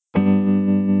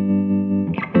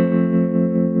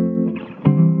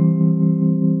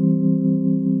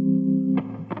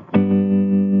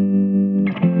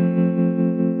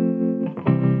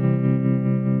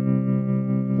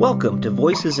Welcome to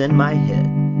Voices in My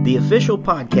Head, the official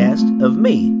podcast of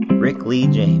me, Rick Lee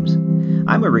James.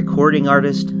 I'm a recording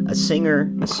artist, a singer,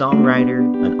 a songwriter,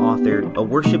 an author, a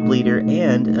worship leader,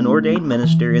 and an ordained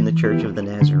minister in the Church of the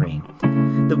Nazarene.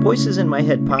 The Voices in My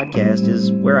Head podcast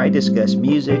is where I discuss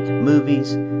music,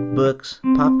 movies, books,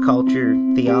 pop culture,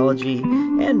 theology,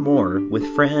 and more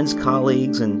with friends,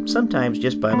 colleagues, and sometimes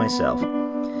just by myself.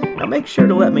 Now make sure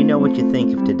to let me know what you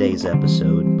think of today's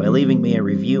episode by leaving me a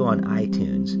review on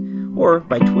iTunes or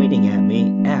by tweeting at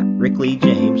me at Rick Lee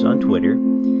James on Twitter.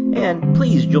 And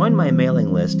please join my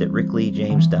mailing list at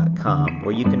rickleejames.com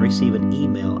where you can receive an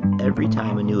email every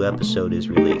time a new episode is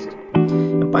released.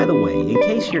 And by the way, in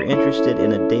case you're interested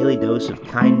in a daily dose of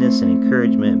kindness and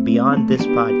encouragement beyond this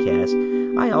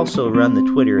podcast, I also run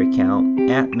the Twitter account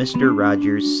at Mr.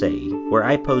 Rogers Say, where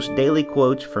I post daily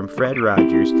quotes from Fred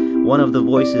Rogers, one of the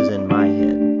voices in my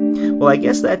head. Well, I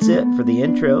guess that's it for the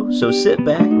intro, so sit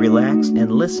back, relax,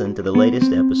 and listen to the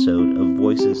latest episode of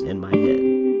Voices in My Head.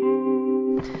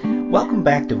 Welcome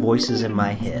back to Voices in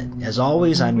My Head. As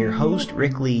always, I'm your host,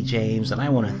 Rick Lee James, and I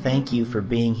want to thank you for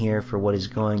being here for what is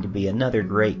going to be another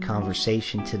great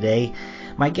conversation today.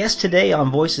 My guest today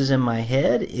on Voices in My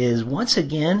Head is once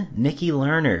again Nikki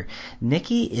Lerner.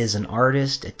 Nikki is an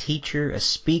artist, a teacher, a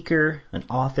speaker, an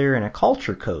author, and a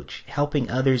culture coach, helping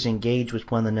others engage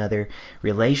with one another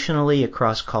relationally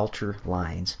across culture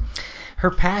lines.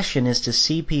 Her passion is to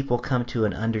see people come to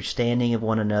an understanding of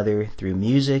one another through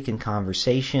music and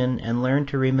conversation and learn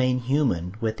to remain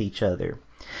human with each other.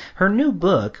 Her new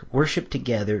book, Worship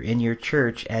Together in Your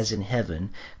Church as in Heaven,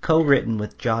 co-written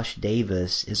with Josh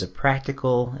Davis, is a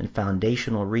practical and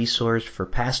foundational resource for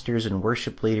pastors and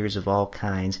worship leaders of all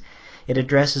kinds. It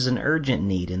addresses an urgent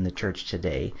need in the church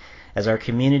today. As our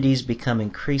communities become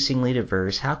increasingly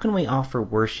diverse, how can we offer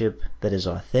worship that is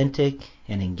authentic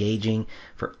and engaging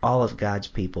for all of God's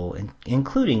people,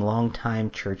 including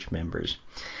longtime church members?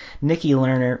 Nikki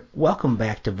Lerner, welcome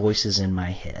back to Voices in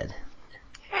My Head.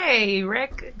 Hey,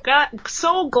 Rick.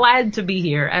 So glad to be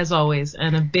here, as always,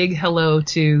 and a big hello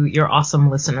to your awesome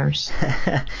listeners.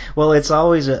 Well, it's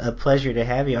always a pleasure to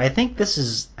have you. I think this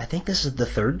is the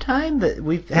third time that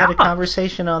we've had a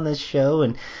conversation on this show,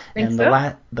 and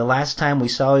the last time we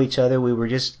saw each other, we were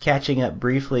just catching up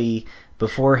briefly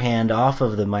beforehand off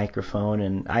of the microphone,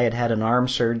 and I had an arm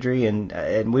surgery,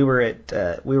 and we were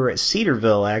at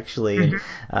Cedarville actually,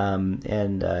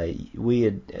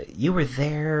 you were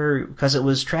there because it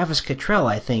was Travis Cottrell,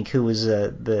 I think, who was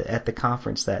at the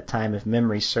conference that time, if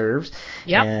memory serves.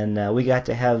 Yep. And we got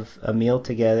to have a meal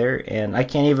together, and I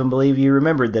can't even believe you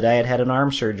remembered that I had an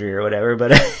arm surgery or whatever,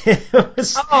 but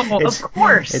of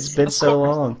course. It's been so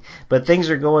long. But things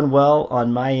are going well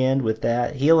on my end with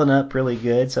that, healing up really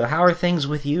good. So how are things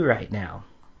with you right now?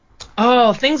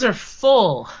 Oh, things are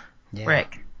full, yeah.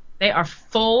 Rick. They are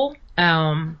full.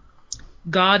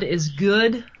 God is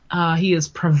good. He is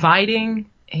providing,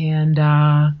 and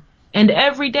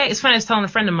every day, it's funny, I was telling a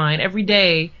friend of mine, every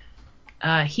day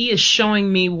he is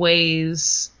showing me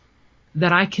ways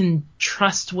that I can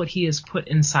trust what he has put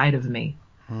inside of me.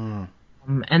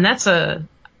 And that's a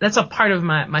part of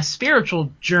my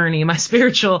spiritual journey, my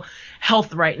spiritual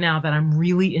health right now that I'm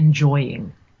really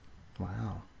enjoying.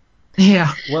 Wow.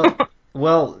 Yeah.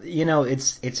 Well, you know,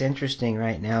 it's interesting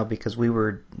right now because we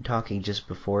were talking just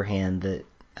beforehand that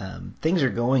things are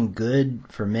going good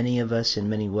for many of us in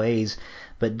many ways,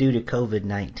 but due to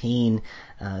COVID-19,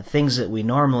 things that we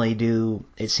normally do,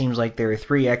 it seems like there are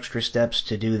 3 extra steps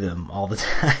to do them all the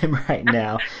time right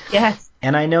now. Yes.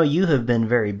 And I know you have been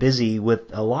very busy with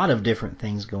a lot of different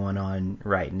things going on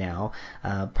right now,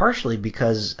 partially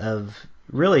because of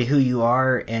really who you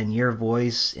are and your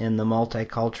voice in the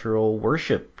multicultural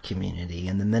worship community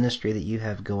and the ministry that you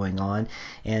have going on.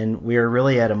 And we are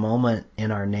really at a moment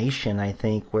in our nation, I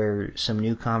think, where some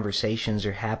new conversations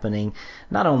are happening,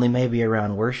 not only maybe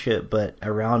around worship, but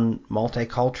around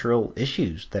multicultural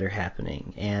issues that are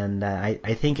happening. And I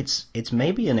think it's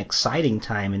maybe an exciting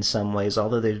time in some ways,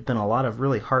 although there's been a lot of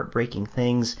really heartbreaking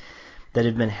things that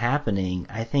have been happening.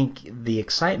 I think the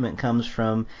excitement comes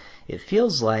from, it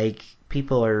feels like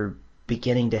people are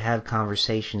beginning to have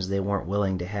conversations they weren't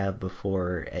willing to have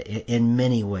before in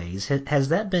many ways. Has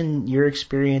that been your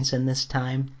experience in this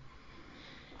time?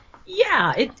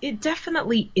 Yeah, it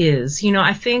definitely is. You know,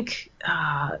 I think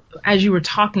as you were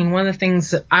talking, one of the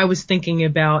things that I was thinking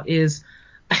about is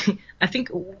I think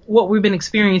what we've been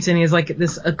experiencing is like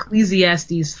this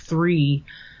Ecclesiastes 3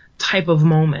 type of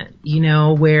moment, you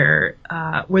know, where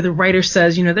the writer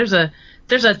says, you know, there's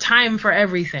a time for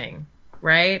everything.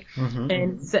 Right? Mm-hmm.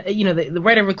 And, you know, the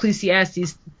writer of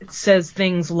Ecclesiastes says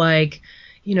things like,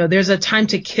 you know, there's a time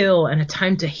to kill and a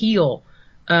time to heal.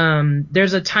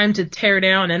 There's a time to tear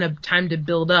down and a time to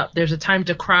build up. There's a time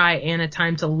to cry and a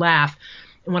time to laugh.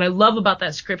 And what I love about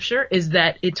that scripture is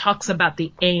that it talks about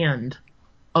the and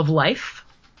of life,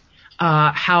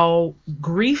 how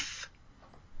grief,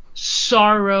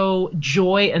 sorrow,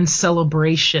 joy, and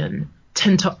celebration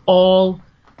tend to all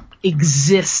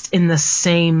exist in the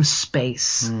same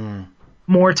space.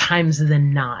 More times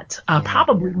than not,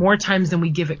 probably more times than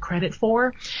we give it credit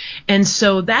for. And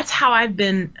so that's how I've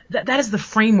been, that is the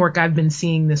framework I've been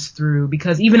seeing this through,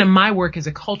 because even in my work as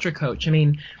a culture coach, I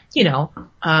mean,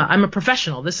 I'm a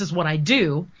professional. This is what I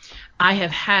do. I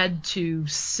have had to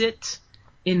sit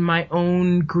in my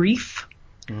own grief,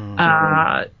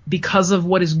 because of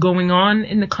what is going on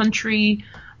in the country,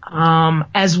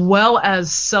 as well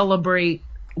as celebrate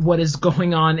what is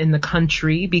going on in the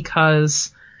country,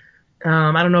 because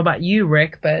I don't know about you,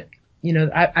 Rick, but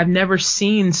I've never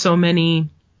seen so many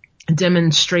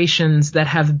demonstrations that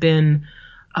have been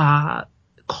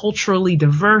culturally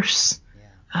diverse,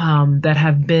 that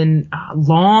have been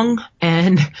long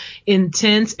and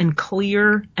intense and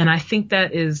clear, and I think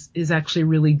that is actually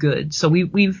really good. So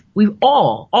we've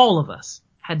all of us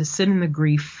had to sit in the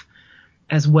grief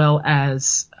as well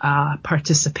as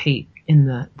participate in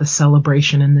the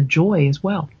celebration and the joy as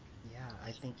well.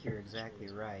 I think you're exactly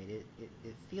right.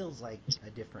 It feels like a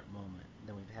different moment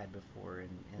than we've had before,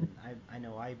 and I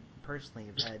know I personally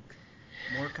have had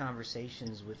more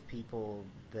conversations with people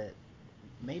that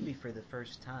maybe for the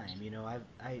first time.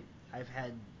 I've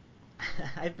had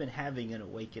I've been having an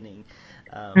awakening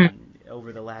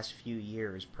over the last few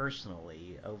years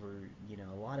personally over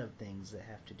a lot of things that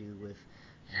have to do with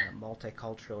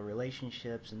multicultural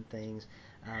relationships and things.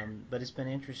 But it's been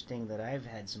interesting that I've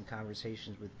had some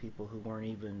conversations with people who weren't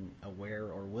even aware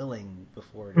or willing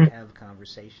before to have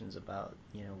conversations about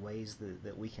ways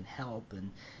that we can help,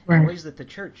 and ways that the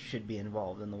church should be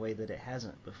involved in the way that it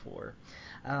hasn't before.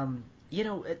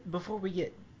 Before we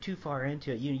get too far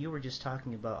into it, you were just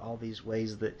talking about all these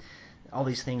ways that all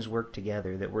these things work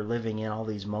together, that we're living in all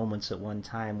these moments at one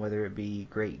time, whether it be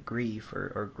great grief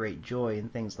or great joy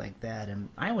and things like that. And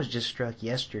I was just struck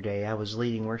yesterday. I was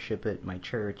leading worship at my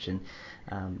church, and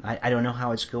I don't know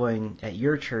how it's going at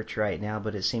your church right now,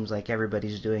 but it seems like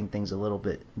everybody's doing things a little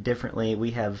bit differently.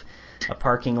 We have a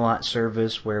parking lot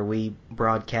service where we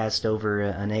broadcast over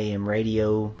an AM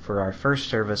radio for our first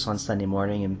service on Sunday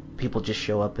morning, and people just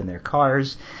show up in their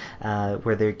cars,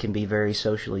 where they can be very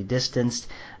socially distanced.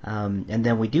 And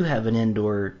then we do have an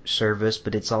indoor service,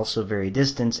 but it's also very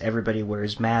distanced. Everybody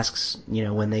wears masks,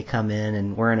 when they come in,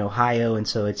 and we're in Ohio, and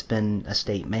so it's been a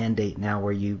state mandate now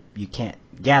where you can't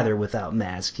gather without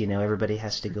masks. Everybody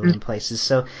has to go in places.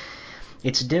 So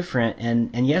it's different.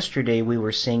 And yesterday we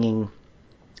were singing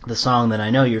the song that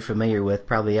I know you're familiar with,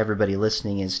 probably everybody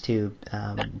listening is too,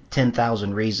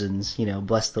 10,000 Reasons,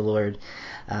 Bless the Lord.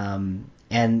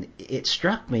 And it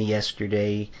struck me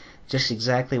yesterday just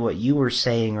exactly what you were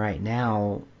saying right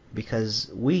now, because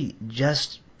we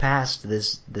just passed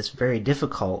this very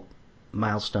difficult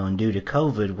milestone due to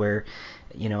COVID where,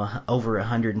 over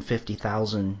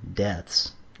 150,000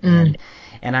 deaths. And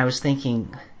I was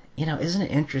thinking, isn't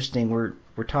it interesting?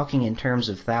 We're talking in terms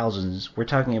of thousands. We're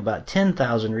talking about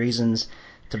 10,000 reasons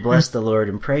to bless the Lord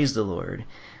and praise the Lord.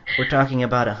 We're talking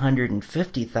about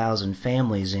 150,000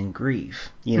 families in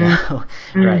grief,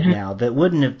 right now, that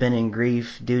wouldn't have been in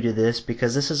grief due to this,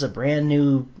 because this is a brand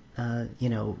new,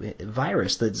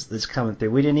 virus that's coming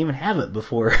through. We didn't even have it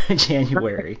before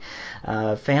January.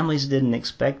 Families didn't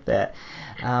expect that.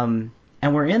 And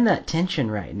we're in that tension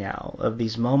right now of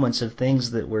these moments of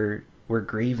things that we're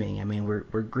grieving. I mean,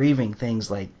 we're grieving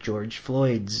things like George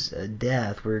Floyd's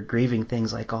death. We're grieving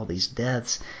things like all these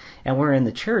deaths. And we're in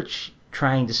the church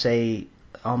trying to say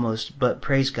almost, but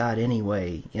praise God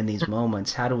anyway in these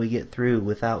moments. How do we get through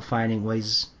without finding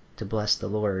ways to bless the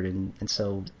Lord? And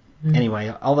so anyway,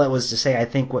 all that was to say, I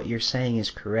think what you're saying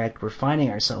is correct. We're finding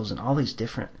ourselves in all these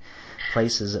different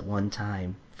places at one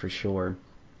time, for sure.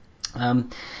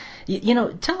 Tell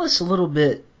us a little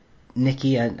bit,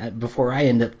 Nikki, before I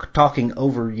end up talking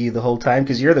over you the whole time,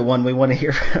 because you're the one we want to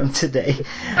hear from today.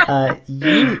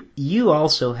 You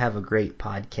also have a great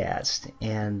podcast,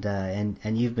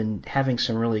 and you've been having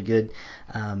some really good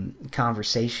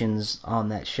conversations on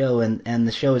that show, and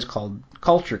the show is called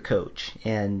Culture Coach,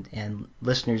 and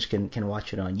listeners can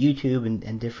watch it on YouTube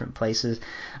and different places.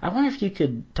 I wonder if you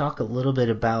could talk a little bit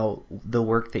about the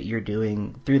work that you're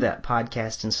doing through that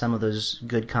podcast and some of those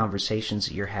good conversations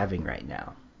that you're having right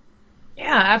now.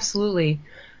 Yeah, absolutely.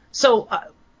 So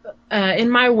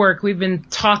in my work, we've been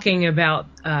talking about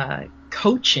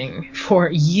coaching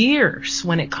for years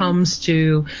when it comes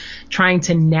to trying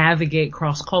to navigate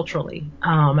cross-culturally.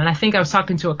 And I think I was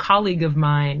talking to a colleague of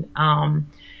mine, and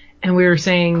we were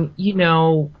saying,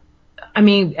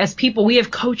 as people, we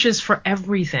have coaches for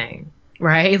everything,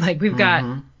 right? Like we've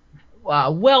got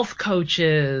wealth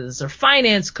coaches or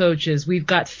finance coaches. We've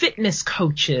got fitness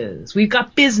coaches. We've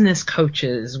got business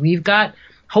coaches.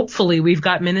 Hopefully we've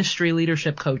got ministry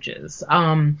leadership coaches.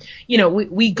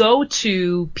 We go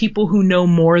to people who know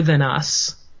more than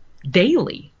us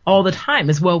daily, all the time,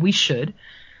 as well we should.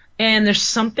 And there's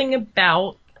something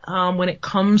about when it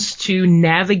comes to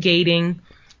navigating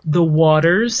the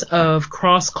waters of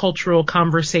cross-cultural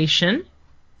conversation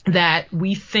that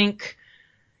we think,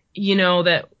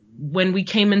 that when we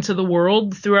came into the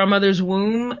world through our mother's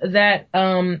womb, that,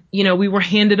 we were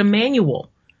handed a manual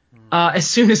as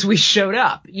soon as we showed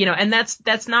up, and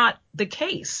that's not the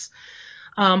case.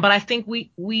 But I think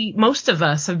most of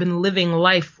us have been living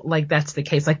life like that's the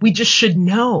case. Like we just should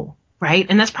know, right?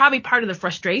 And that's probably part of the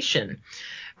frustration,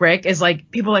 Rick, is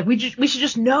like people are like, we should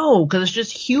just know because it's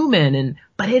just human,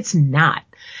 but it's not.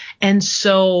 And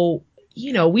so,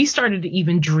 we started to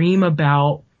even dream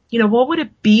about, what would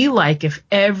it be like if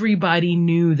everybody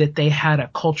knew that they had a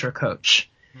culture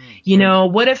coach?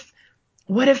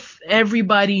 What if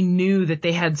everybody knew that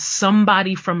they had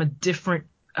somebody from a different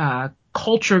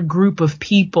culture group of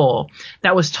people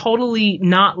that was totally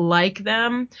not like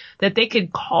them, that they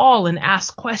could call and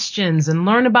ask questions and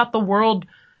learn about the world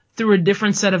through a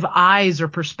different set of eyes or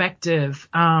perspective?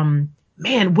 Man,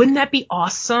 wouldn't that be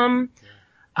awesome?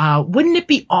 Wouldn't it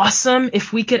be awesome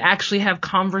if we could actually have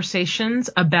conversations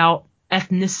about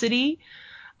ethnicity,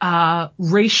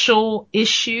 racial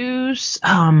issues,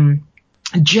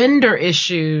 gender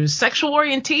issues, sexual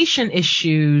orientation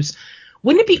issues?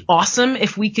 Wouldn't it be awesome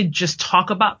if we could just talk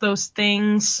about those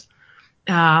things,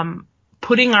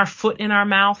 putting our foot in our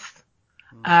mouth,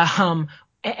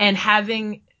 and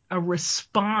having a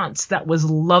response that was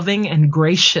loving and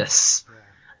gracious?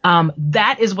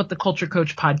 That is what the Culture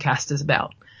Coach podcast is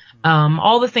about.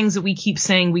 All the things that we keep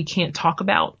saying we can't talk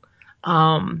about,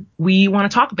 we want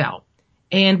to talk about.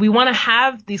 And we want to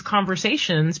have these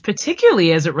conversations,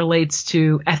 particularly as it relates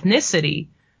to ethnicity,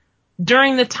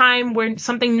 during the time where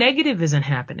something negative isn't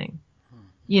happening.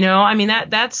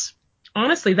 That's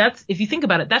honestly, if you think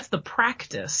about it, that's the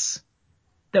practice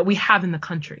that we have in the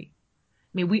country.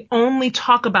 We only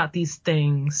talk about these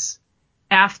things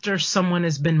after someone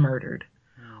has been murdered,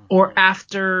 or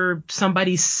after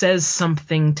somebody says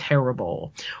something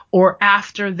terrible, or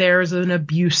after there's an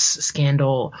abuse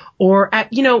scandal, or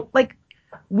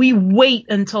we wait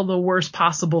until the worst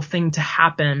possible thing to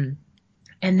happen.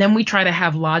 And then we try to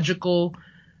have logical,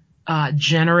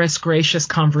 generous, gracious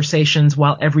conversations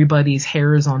while everybody's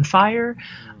hair is on fire,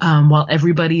 while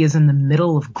everybody is in the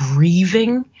middle of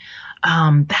grieving.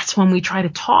 That's when we try to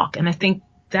talk. And I think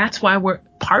that's why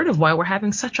we're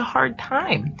having such a hard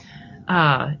time.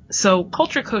 So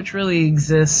Culture Coach really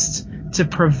exists to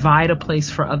provide a place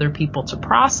for other people to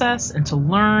process and to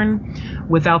learn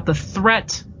without the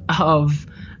threat of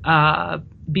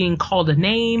being called a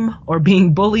name or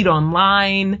being bullied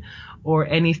online or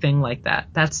anything like that.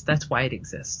 That's why it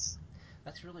exists.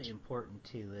 That's really important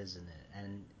too, isn't it?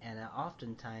 And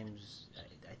oftentimes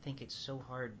I think it's so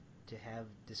hard to have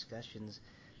discussions,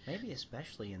 maybe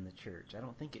especially in the church. I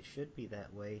don't think it should be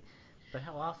that way, but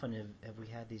how often have we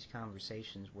had these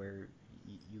conversations where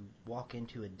you walk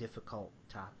into a difficult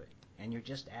topic and you're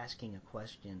just asking a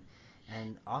question,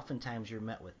 and oftentimes you're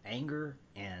met with anger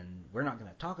and we're not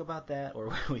going to talk about that,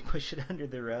 or we push it under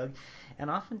the rug. And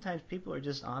oftentimes people are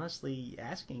just honestly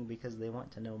asking because they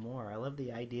want to know more. I love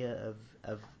the idea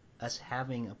of us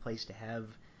having a place to have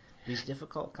these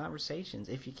difficult conversations.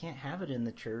 If you can't have it in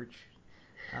the church,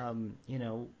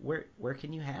 where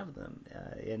can you have them?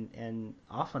 And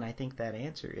often I think that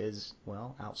answer is,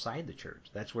 well, outside the church.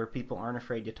 That's where people aren't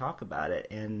afraid to talk about it.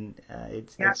 And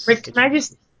Rick,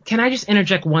 can I just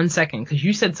interject 1 second? Because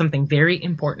you said something very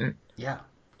important. Yeah.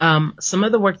 Some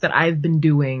of the work that I've been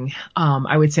doing,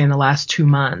 I would say in the last 2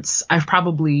 months, I've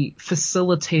probably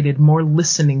facilitated more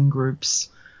listening groups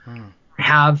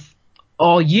have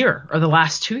all year or the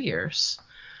last 2 years,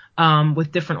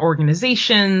 with different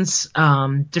organizations,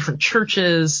 different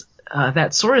churches,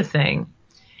 that sort of thing.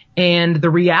 And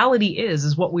the reality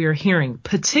is what we are hearing,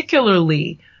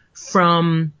 particularly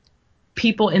from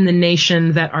people in the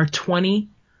nation that are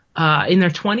in their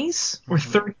 20s or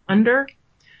 30 under.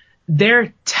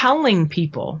 They're telling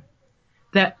people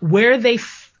that where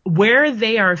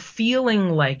they are feeling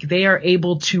like they are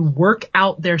able to work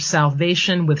out their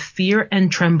salvation with fear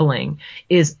and trembling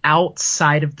is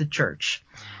outside of the church.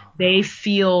 They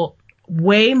feel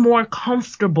way more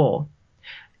comfortable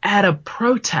at a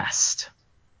protest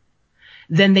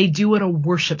than they do at a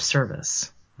worship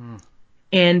service.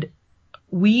 And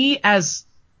we as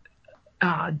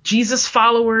Jesus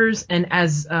followers and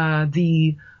as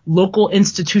the local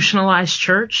institutionalized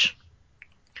church,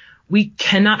 we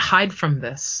cannot hide from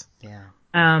this. Yeah.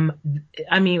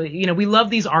 I mean, we love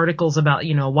these articles about,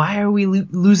 why are we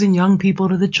losing young people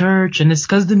to the church? And it's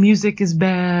because the music is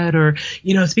bad, or,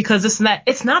 it's because this and that.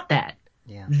 It's not that.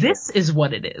 Yeah. This is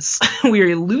what it is.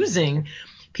 We're losing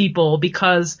people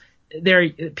because there are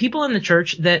people in the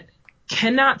church that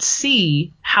cannot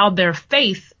see how their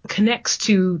faith connects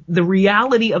to the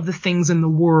reality of the things in the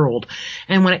world.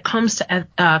 And when it comes to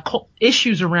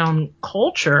issues around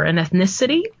culture and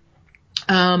ethnicity,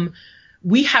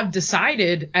 we have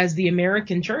decided as the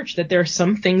American church that there are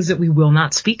some things that we will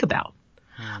not speak about.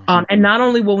 And not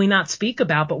only will we not speak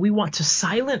about, but we want to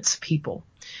silence people.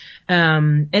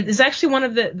 It's actually one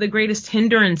of the greatest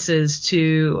hindrances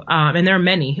to, and there are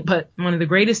many, but one of the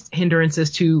greatest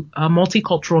hindrances to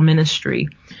multicultural ministry,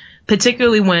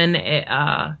 particularly when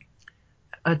a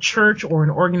church or an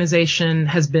organization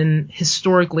has been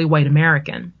historically white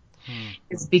American.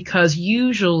 It's because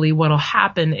usually what'll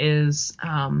happen is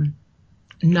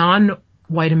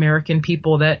non-white American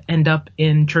people that end up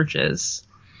in churches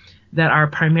that are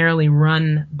primarily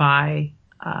run by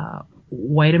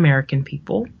white American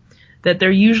people, that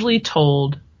they're usually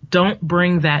told, don't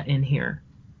bring that in here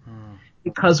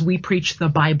because we preach the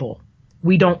Bible.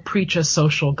 We don't preach a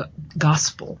social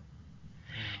gospel.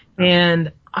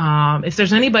 And if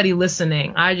there's anybody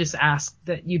listening, I just ask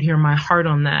that you'd hear my heart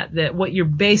on that what you're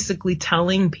basically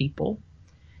telling people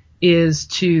is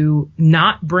to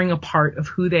not bring a part of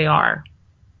who they are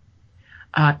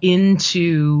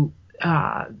into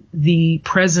the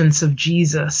presence of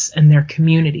Jesus and their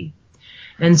community.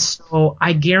 And so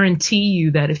I guarantee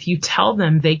you that if you tell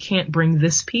them they can't bring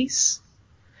this piece,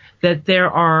 that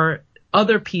there are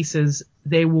other pieces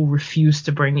they will refuse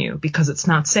to bring you because it's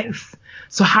not safe.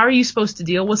 So how are you supposed to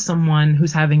deal with someone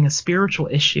who's having a spiritual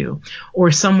issue or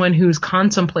someone who's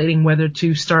contemplating whether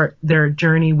to start their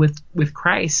journey with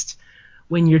Christ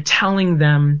when you're telling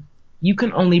them you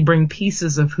can only bring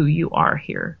pieces of who you are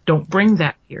here? Don't bring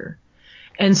that here.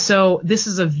 And so this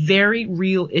is a very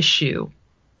real issue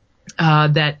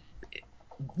that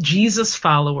Jesus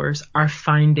followers are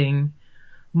finding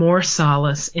more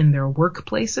solace in their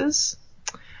workplaces,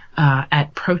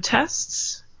 at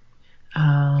protests,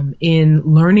 in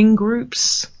learning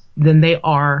groups than they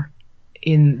are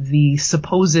in the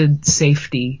supposed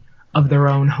safety of their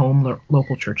own home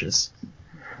local churches.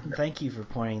 Thank you for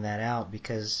pointing that out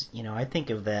because, I think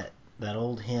of that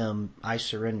old hymn, I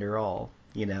Surrender All.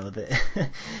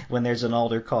 When there's an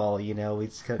altar call, we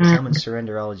come and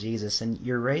surrender all to Jesus. And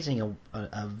you're raising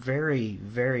a very,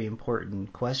 very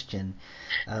important question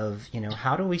of,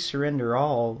 how do we surrender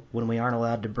all when we aren't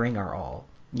allowed to bring our all,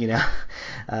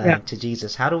 to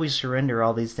Jesus? How do we surrender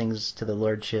all these things to the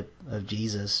Lordship of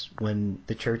Jesus when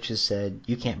the church has said,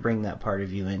 you can't bring that part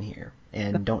of you in here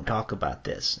and don't talk about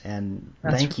this? And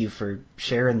thank you for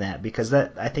sharing that because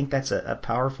I think that's a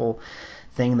powerful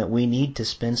thing that we need to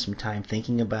spend some time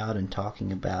thinking about and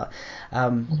talking about.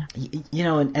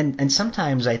 And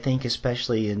sometimes I think,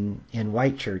 especially in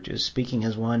white churches, speaking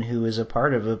as one who is a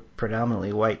part of a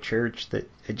predominantly white church, that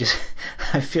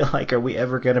I feel like, are we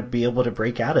ever going to be able to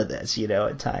break out of this,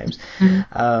 at times?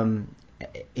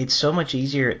 It's so much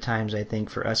easier at times, I think,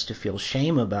 for us to feel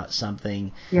shame about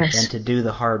something than to do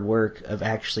the hard work of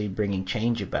actually bringing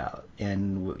change about.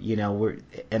 And,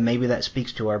 and maybe that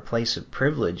speaks to our place of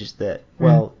privilege that,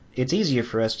 it's easier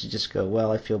for us to just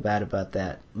go, I feel bad about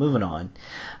that, moving on,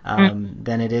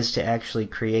 than it is to actually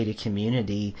create a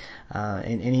community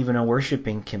and even a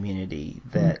worshiping community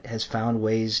that has found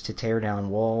ways to tear down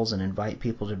walls and invite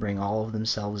people to bring all of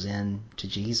themselves in to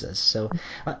Jesus. So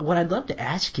what I'd love to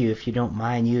ask you, if you don't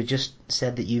mind, you just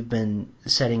said that you've been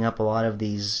setting up a lot of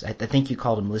these, I think you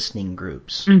called them listening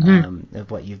groups,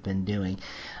 of what you've been doing.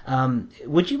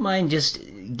 Would you mind just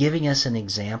giving us an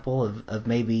example of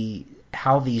maybe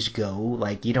how these go?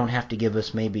 Like, you don't have to give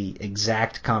us maybe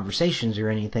exact conversations or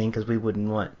anything because we wouldn't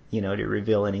want, to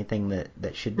reveal anything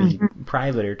that should be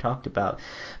private or talked about.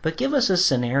 But give us a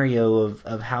scenario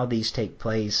of how these take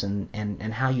place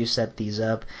and how you set these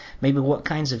up. Maybe what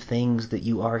kinds of things that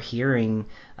you are hearing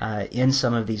in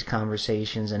some of these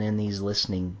conversations and in these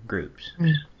listening groups.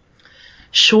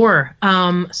 Sure.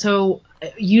 So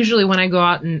usually when I go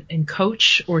out and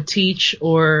coach or teach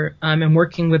or am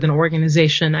working with an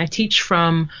organization, I teach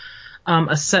from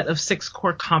a set of 6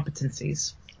 core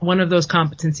competencies. One of those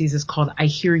competencies is called I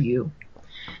Hear You.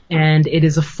 And it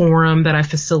is a forum that I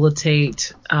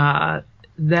facilitate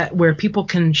that where people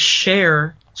can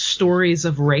share stories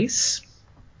of race,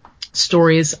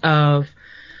 stories of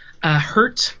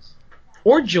hurt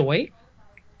or joy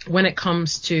when it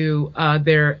comes to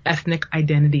their ethnic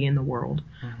identity in the world.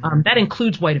 That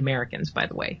includes white Americans, by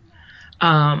the way.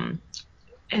 And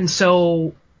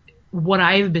so what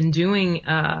I've been doing,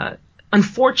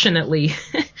 unfortunately,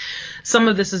 some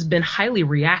of this has been highly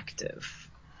reactive.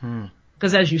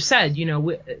 Because as you said,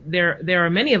 there are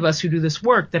many of us who do this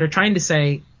work that are trying to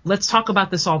say, let's talk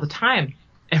about this all the time,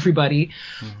 everybody,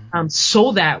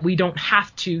 so that we don't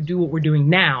have to do what we're doing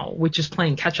now, which is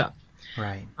playing catch up.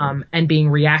 Right. And being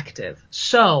reactive.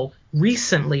 So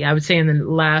recently, I would say in the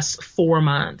last 4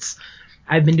 months,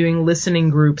 I've been doing listening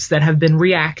groups that have been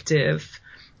reactive,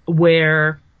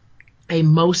 where a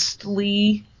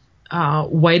mostly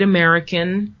white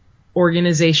American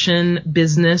organization,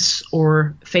 business,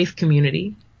 or faith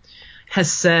community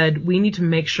has said, we need to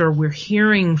make sure we're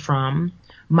hearing from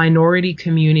minority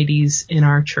communities in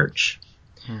our church,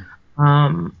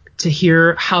 to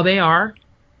hear how they are,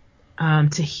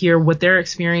 to hear what they're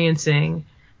experiencing,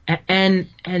 and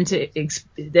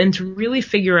to really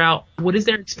figure out what is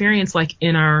their experience like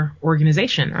in our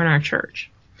organization or in our church.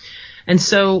 And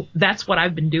so that's what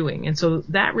I've been doing. And so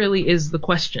that really is the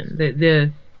question.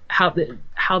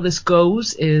 How this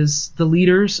goes is the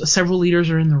leaders, several leaders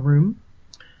are in the room.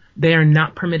 They are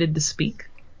not permitted to speak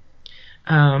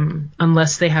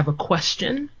unless they have a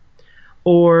question,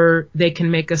 or they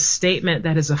can make a statement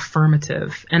that is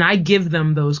affirmative. And I give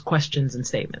them those questions and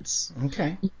statements.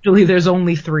 Okay. Usually there's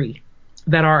only 3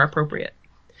 that are appropriate.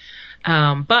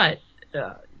 Because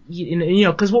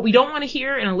what we don't want to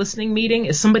hear in a listening meeting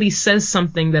is somebody says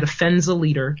something that offends a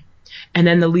leader, and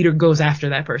then the leader goes after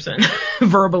that person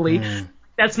verbally.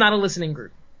 That's not a listening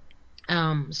group.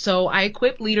 So I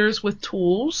equip leaders with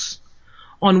tools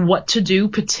on what to do,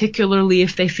 particularly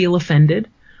if they feel offended,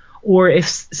 or if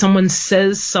someone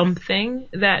says something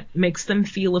that makes them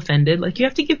feel offended. Like, you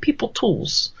have to give people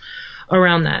tools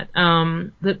around that.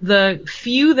 The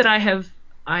few that I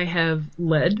have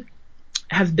led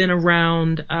have been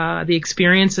around the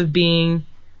experience of being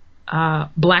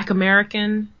Black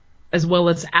American as well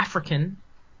as African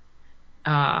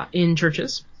in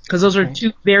churches, because those are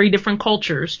 2 very different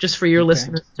cultures, just for your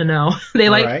listeners to know. They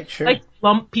like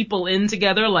lump people in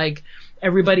together, like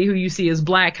everybody who you see as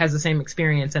Black has the same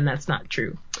experience, and that's not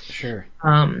true. Sure.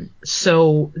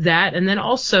 So that, and then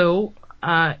also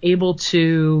able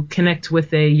to connect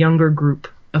with a younger group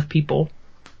of people,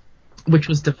 which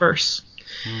was diverse.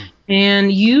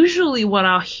 And usually what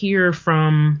I'll hear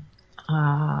from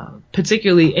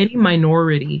particularly any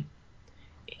minority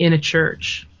in a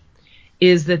church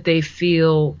is that they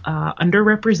feel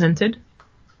underrepresented,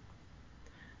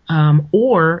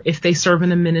 or if they serve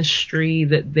in a ministry,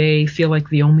 that they feel like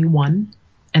the only one,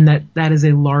 and that is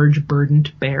a large burden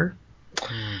to bear.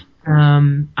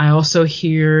 I also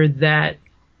hear that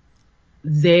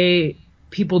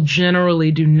people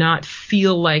generally do not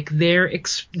feel like their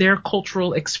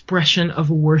cultural expression of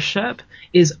worship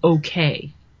is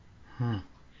okay.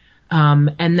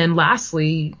 And then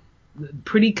lastly,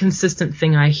 pretty consistent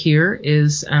thing I hear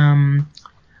is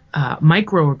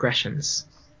microaggressions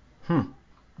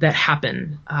that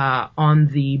happen on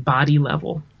the body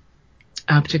level,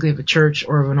 particularly of a church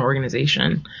or of an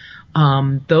organization.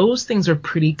 Those things are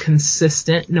pretty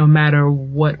consistent no matter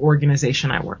what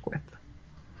organization I work with.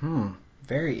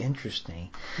 Very interesting.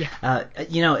 Yeah.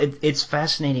 It's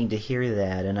fascinating to hear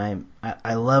that, and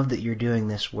I love that you're doing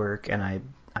this work, and I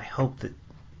hope that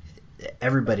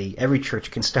every church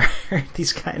can start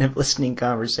these kind of listening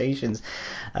conversations.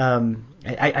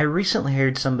 I recently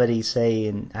heard somebody say,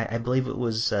 and I believe it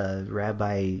was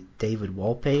Rabbi David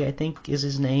Wolpe, I think is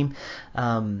his name.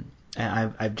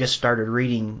 I've just started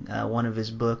reading one of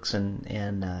his books,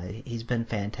 and he's been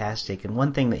fantastic. And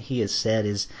one thing that he has said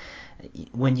is,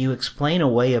 when you explain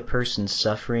away a person's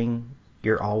suffering,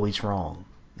 you're always wrong.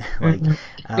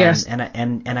 Yes. And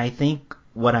I think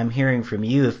what I'm hearing from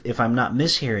you, if I'm not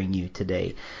mishearing you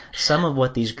today, some of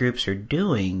what these groups are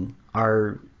doing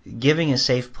are giving a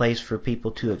safe place for people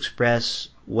to express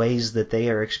ways that they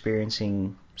are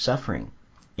experiencing suffering.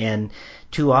 And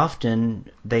too often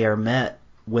they are met,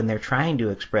 when they're trying to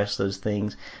express those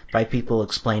things, by people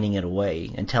explaining it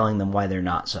away and telling them why they're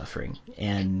not suffering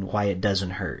and why it doesn't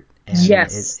hurt. And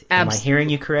yes, am I hearing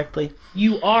you correctly?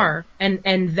 You are,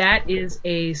 and that is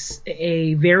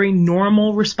a very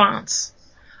normal response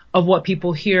of what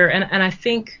people hear. And I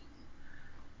think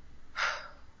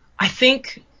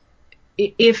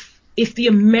if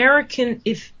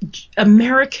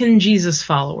American Jesus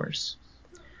followers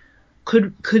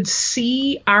could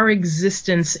see our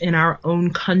existence in our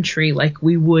own country like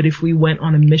we would if we went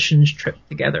on a missions trip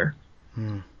together,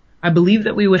 I believe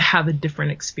that we would have a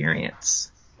different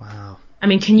experience. Wow. I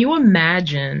mean, can you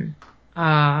imagine,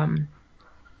 I'm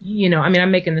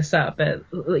making this up, but,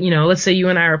 let's say you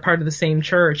and I are part of the same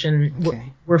church and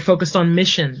Okay. we're focused on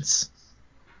missions,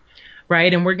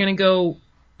 right? And we're going to go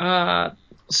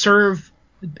serve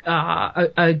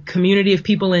a community of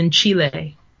people in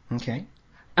Chile. Okay.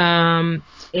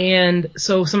 And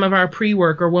so some of our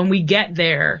pre-work, or when we get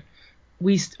there,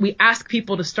 we ask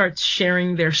people to start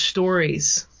sharing their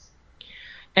stories.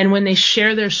 And when they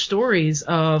share their stories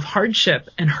of hardship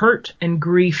and hurt and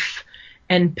grief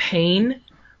and pain,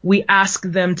 we ask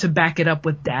them to back it up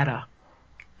with data.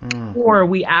 Or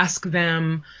we ask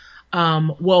them,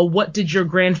 well, what did your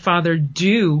grandfather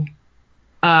do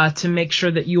to make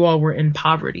sure that you all were in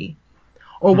poverty?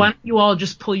 Or why don't you all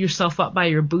just pull yourself up by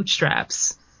your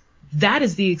bootstraps? That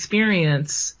is the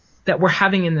experience that we're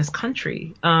having in this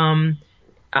country.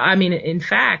 I mean, in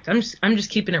fact, I'm just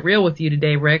keeping it real with you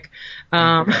today, Rick.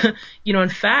 In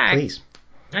fact, Please.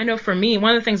 I know for me,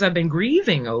 one of the things I've been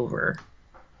grieving over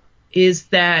is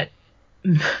that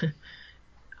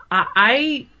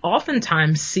I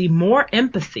oftentimes see more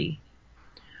empathy,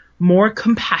 more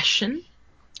compassion,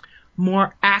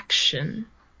 more action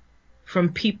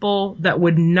from people that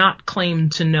would not claim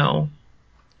to know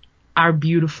our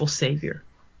beautiful Savior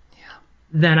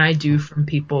than I do from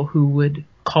people who would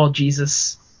call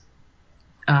Jesus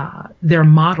their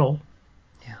model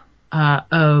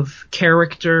of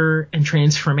character and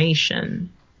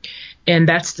transformation. And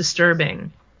that's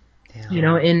disturbing.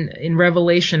 Yeah. In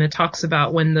Revelation, it talks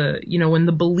about when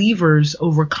the believers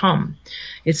overcome.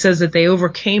 It says that they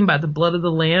overcame by the blood of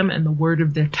the Lamb and the word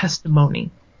of their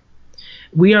testimony.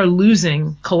 We are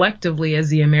losing collectively as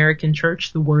the American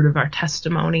church the word of our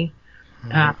testimony,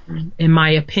 in my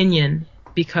opinion,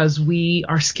 because we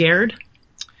are scared.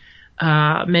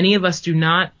 Many of us do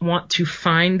not want to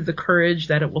find the courage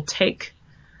that it will take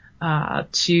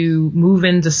to move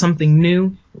into something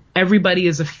new. Everybody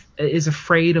is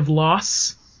afraid of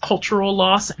loss, cultural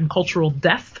loss and cultural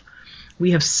death.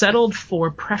 We have settled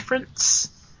for preference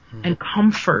and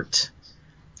comfort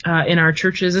in our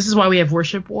churches. This is why we have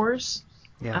worship wars.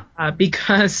 Yeah.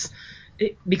 Because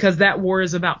that war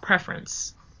is about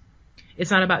preference. It's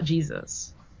not about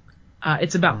Jesus.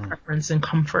 It's about preference and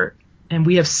comfort. And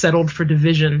we have settled for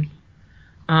division.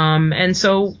 And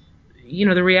so,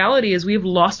 the reality is we have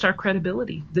lost our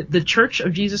credibility. The Church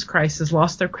of Jesus Christ has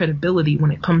lost their credibility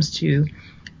when it comes to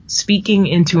speaking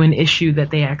into an issue that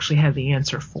they actually have the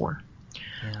answer for.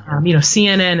 Yeah.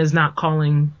 CNN is not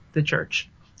calling the church.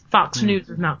 Fox News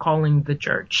is not calling the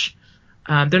church.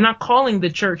 They're not calling the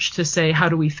church to say, how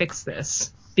do we fix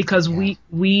this? Because we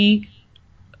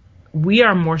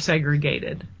are more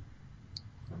segregated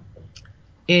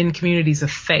in communities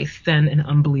of faith than an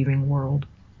unbelieving world.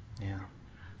 Yeah.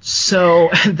 So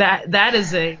that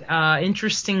is a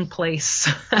interesting place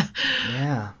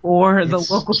for the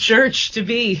local church to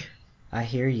be. I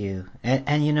hear you,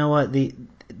 and you know what,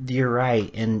 you're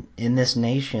right. And in this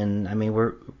nation, I mean,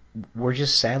 we're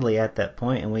just sadly at that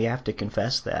point, and we have to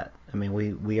confess that. I mean,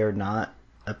 we are not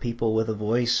a people with a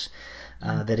voice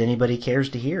that anybody cares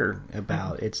to hear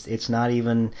about. It's not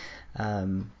even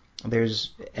there's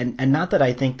and not that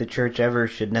I think the church ever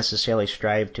should necessarily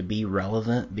strive to be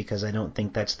relevant, because I don't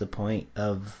think that's the point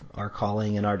of our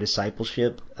calling and our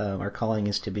discipleship. Our calling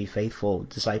is to be faithful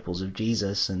disciples of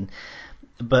Jesus,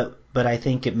 but I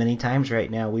think at many times right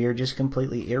now we are just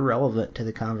completely irrelevant to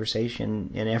the conversation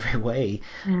in every way,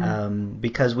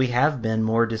 because we have been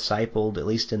more discipled, at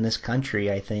least in this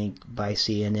country, I think, by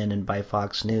CNN and by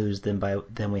Fox News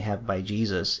than we have by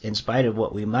Jesus, in spite of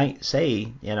what we might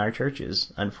say in our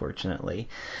churches, unfortunately.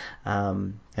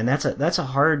 And that's a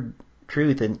hard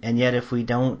truth, and yet if we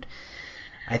don't,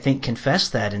 I think, confess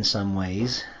that in some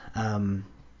ways,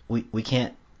 we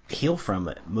can't heal from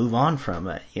it, move on from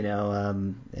it,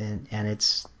 and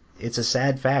it's a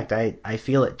sad fact. I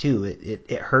feel it too.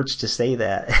 It hurts to say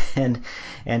that,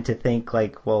 and to think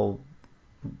like, well,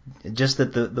 just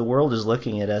that the world is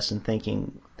looking at us and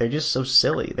thinking they're just so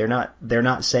silly. They're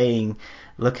not saying,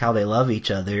 look how they love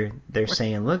each other. They're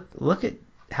saying, look at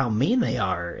how mean they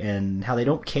are, and how they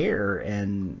don't care,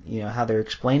 and how they're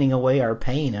explaining away our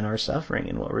pain and our suffering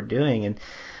and what we're doing.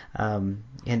 And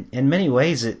in many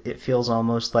ways, it feels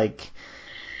almost like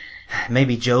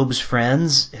maybe Job's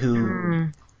friends who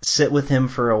sit with him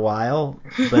for a while,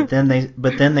 but then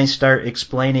they start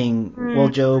explaining, well,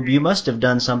 Job, you must have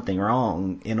done something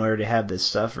wrong in order to have this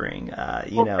suffering.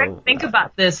 Think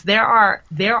about this. There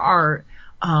are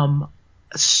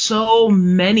so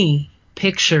many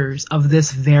pictures of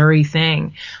this very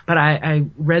thing. But I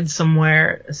read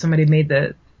somewhere somebody made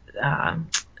shared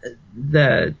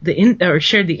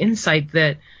the insight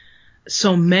that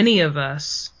so many of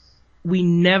us, we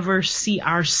never see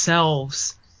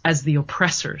ourselves as the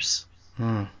oppressors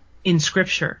in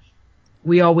Scripture.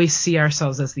 We always see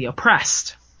ourselves as the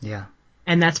oppressed. Yeah.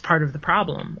 And that's part of the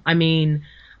problem. I mean,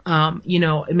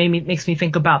 it makes me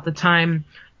think about the time,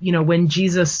 when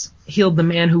Jesus healed the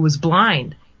man who was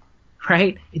blind,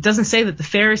 right? It doesn't say that the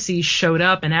Pharisees showed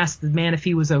up and asked the man if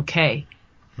he was okay.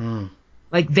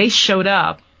 Like, they showed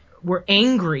up, were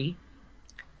angry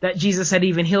that Jesus had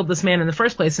even healed this man in the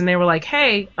first place. And they were like,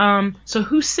 hey, so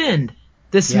who sinned?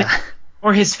 This man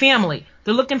or his family?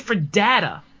 They're looking for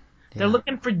data. They're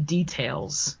looking for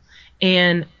details.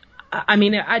 And I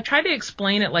mean, I try to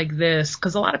explain it like this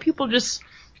because a lot of people just,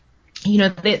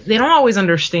 they don't always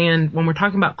understand when we're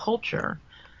talking about culture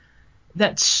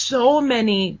that so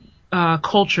many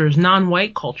cultures,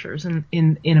 non-white cultures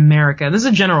in America, this is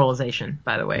a generalization,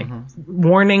 by the way,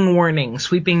 warning,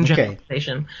 sweeping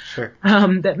generalization, Sure.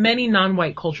 that many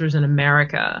non-white cultures in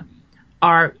America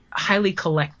are highly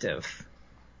collective.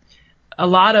 A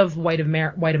lot of white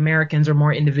Americans are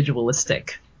more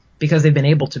individualistic because they've been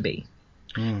able to be.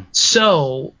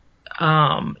 So,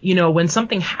 when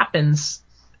something happens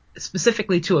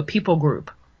specifically to a people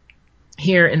group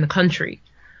here in the country,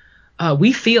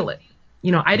 we feel it.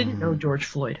 I didn't know George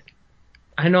Floyd.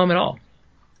 I didn't know him at all.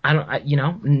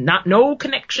 No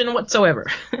connection whatsoever.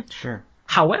 Sure.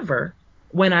 However,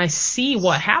 when I see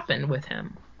what happened with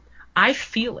him, I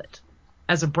feel it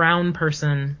as a brown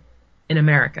person in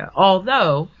America,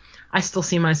 although I still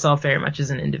see myself very much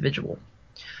as an individual.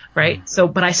 Right. So,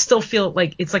 but I still feel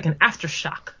like it's like an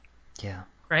aftershock. Yeah.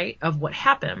 Right. Of what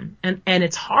happened. And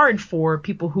it's hard for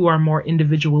people who are more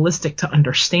individualistic to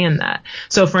understand that.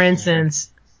 So, for instance,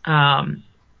 and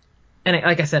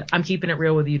like I said, I'm keeping it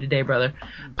real with you today, brother.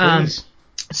 Please.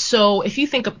 So if you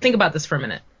think about this for a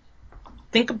minute,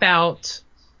 think about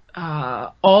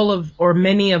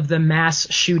many of the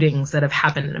mass shootings that have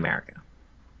happened in America.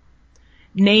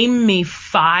 Name me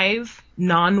 5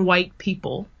 non-white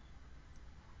people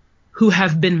who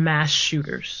have been mass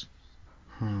shooters.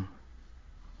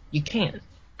 You can't.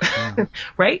 Yeah.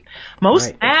 Right?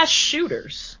 Most mass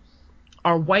shooters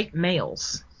are white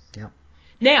males. Yep.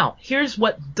 Now, here's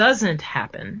what doesn't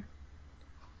happen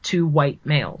to white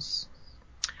males.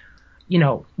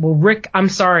 Well, Rick, I'm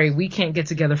sorry, we can't get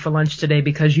together for lunch today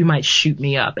because you might shoot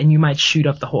me up and you might shoot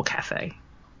up the whole cafe.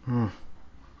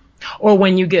 Or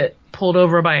when you get pulled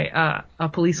over by a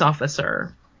police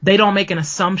officer, they don't make an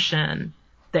assumption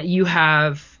that you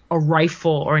have a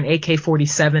rifle or an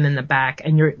AK-47 in the back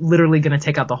and you're literally going to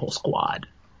take out the whole squad.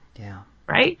 Yeah.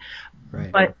 Right?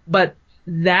 Right. But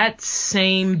that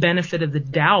same benefit of the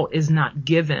doubt is not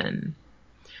given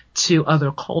to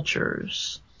other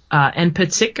cultures, and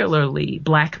particularly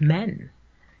black men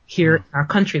here in our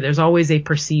country. There's always a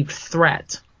perceived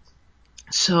threat.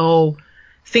 So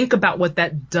think about what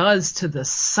that does to the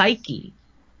psyche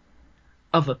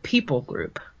of a people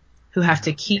group who have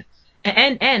to keep,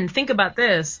 and think about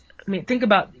this. I mean, think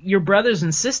about your brothers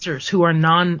and sisters who are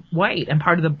non-white and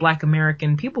part of the Black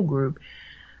American people group.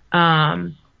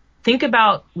 Think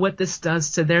about what this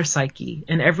does to their psyche.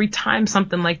 And every time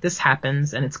something like this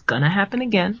happens, and it's going to happen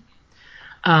again,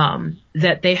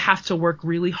 that they have to work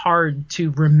really hard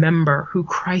to remember who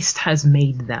Christ has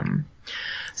made them.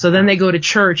 So then they go to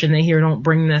church and they hear, don't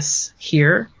bring this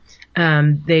here.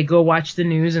 They go watch the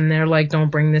news and they're like, don't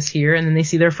bring this here. And then they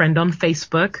see their friend on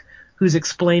Facebook who's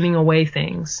explaining away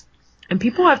things. And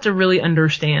people have to really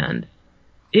understand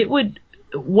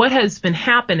what has been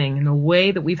happening in the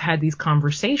way that we've had these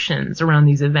conversations around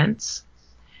these events.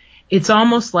 It's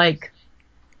almost like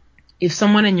if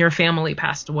someone in your family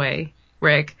passed away,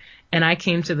 Rick, and I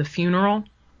came to the funeral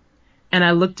and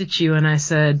I looked at you and I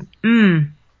said,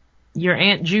 your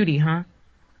Aunt Judy, huh?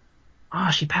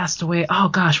 Oh, she passed away. Oh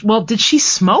gosh. Well, did she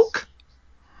smoke?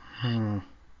 Well,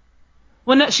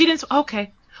 no, she didn't.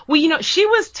 Okay. Well, she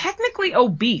was technically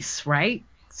obese, right?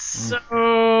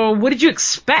 So what did you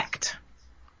expect?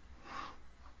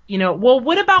 Well,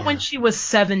 what about when she was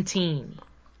 17?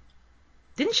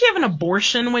 Didn't she have an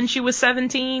abortion when she was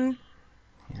 17?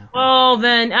 Yeah. Well,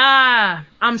 then,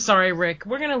 I'm sorry, Rick.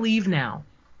 We're going to leave now.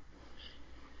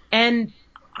 And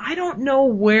I don't know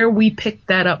where we picked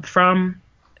that up from.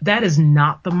 That is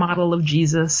not the model of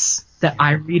Jesus that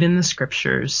I read in the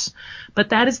scriptures, but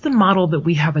that is the model that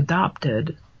we have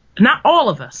adopted. Not all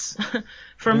of us,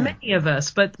 for many of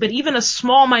us, but even a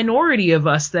small minority of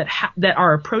us that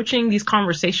are approaching these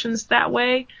conversations that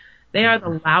way, they are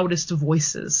the loudest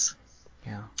voices.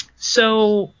 Yeah.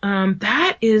 So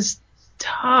that is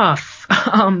tough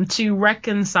to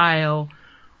reconcile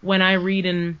when I read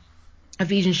in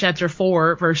Ephesians chapter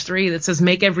 4, verse 3, that says,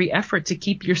 make every effort to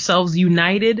keep yourselves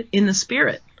united in the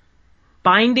Spirit,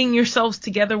 binding yourselves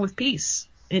together with peace.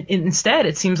 Instead,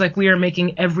 it seems like we are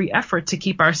making every effort to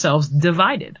keep ourselves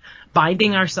divided,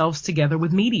 binding ourselves together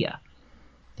with media.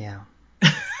 Yeah.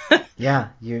 Yeah,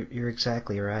 you're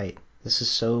exactly right. This is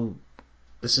so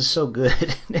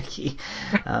good, Nikki.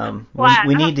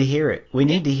 We need to hear it. We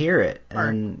need to hear it.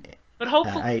 And but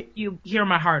hopefully you hear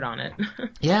my heart on it.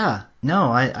 Yeah.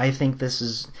 No, I think this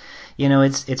is,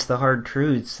 it's the hard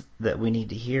truths that we need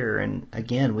to hear. And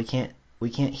again, we can't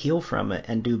heal from it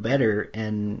and do better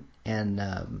and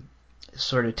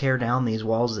sort of tear down these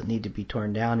walls that need to be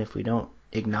torn down if we don't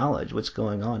acknowledge what's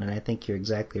going on. And I think you're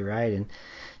exactly right. And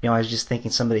I was just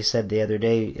thinking, somebody said the other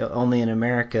day, only in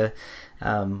America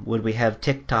would we have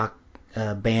TikTok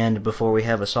banned before we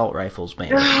have assault rifles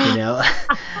banned.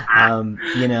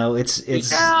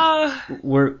 It's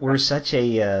we're such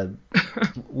a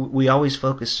we always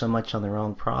focus so much on the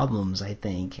wrong problems, I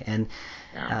think. And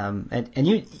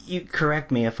you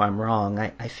correct me if I'm wrong.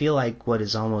 I feel like what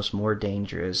is almost more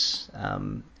dangerous.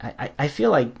 I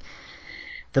feel like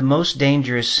the most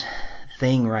dangerous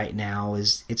thing right now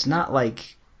is, it's not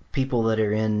like people that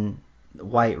are in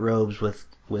white robes with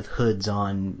hoods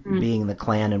on being the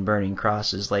Klan and burning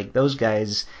crosses. Like those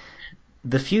guys,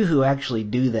 the few who actually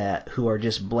do that, who are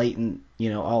just blatant,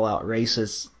 all out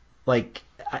racists, like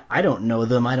I don't know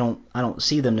them. I don't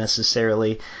see them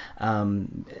necessarily. I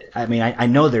mean, I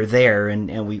know they're there,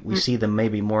 and we see them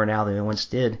maybe more now than we once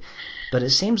did. But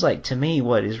it seems like to me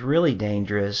what is really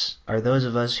dangerous are those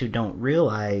of us who don't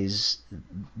realize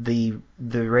the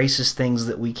racist things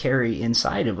that we carry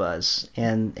inside of us,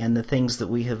 and the things that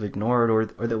we have ignored or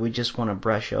that we just want to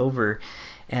brush over,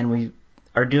 and we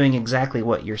are doing exactly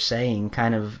what you're saying,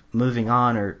 kind of moving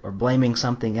on or blaming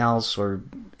something else, or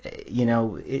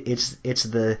it's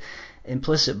the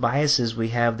implicit biases we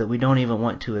have that we don't even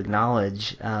want to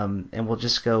acknowledge, and we'll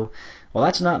just go, well,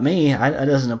 that's not me. It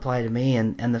doesn't apply to me.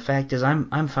 And the fact is,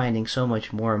 I'm finding so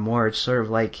much more and more. It's sort of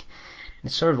like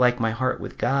my heart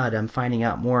with God. I'm finding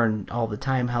out more and all the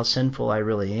time how sinful I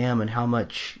really am and how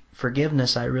much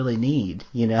forgiveness I really need.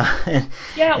 And,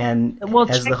 yeah. And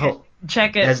well, as the whole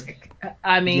check it.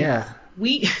 I mean, yeah.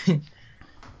 we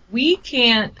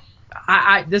can't.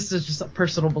 This is just a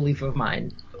personal belief of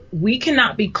mine. We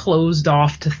cannot be closed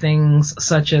off to things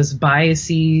such as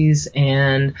biases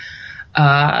and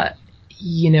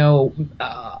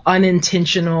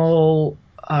unintentional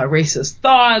racist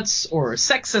thoughts or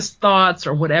sexist thoughts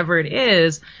or whatever it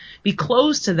is, be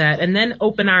closed to that and then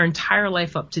open our entire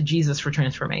life up to Jesus for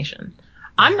transformation. Yeah.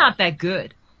 I'm not that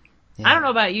good. Yeah. I don't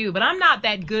know about you, but I'm not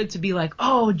that good to be like,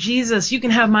 oh, Jesus, you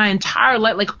can have my entire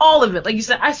life, like all of it. Like you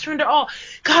said, I surrender all.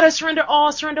 God, I surrender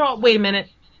all, surrender all. Wait a minute.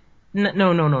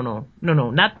 No.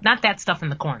 Not that stuff in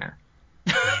the corner.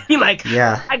 You're like,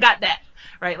 yeah, I got that.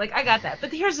 Right? Like, I got that.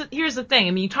 But here's the thing.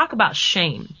 I mean, you talk about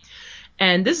shame.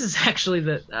 And this is actually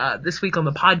this week on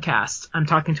the podcast, I'm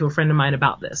talking to a friend of mine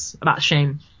about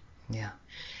shame. Yeah.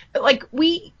 Like,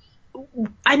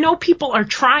 I know people are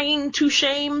trying to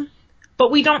shame, but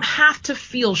we don't have to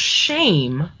feel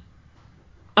shame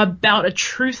about a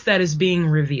truth that is being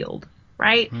revealed,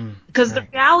 right? Because the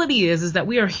reality is that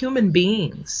we are human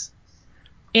beings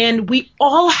and we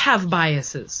all have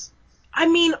biases. I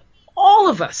mean, all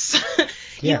of us.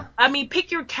 Yeah.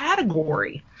 Pick your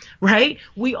category, right?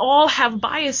 We all have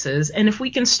biases. And if we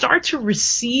can start to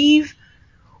receive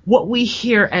what we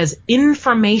hear as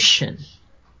information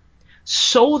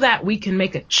so that we can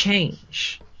make a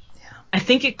change, I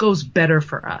think it goes better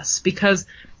for us. Because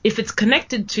if it's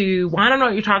connected to, well, I don't know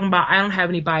what you're talking about, I don't have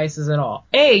any biases at all.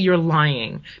 You're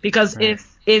lying. Because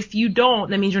if you don't,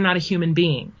 that means you're not a human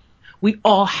being. We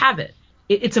all have it.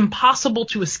 It's impossible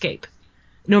to escape.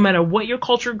 No matter what your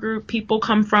culture group, people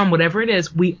come from, whatever it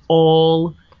is, we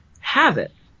all have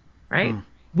it, right?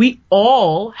 We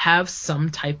all have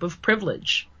some type of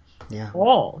privilege. Yeah.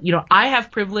 All. I have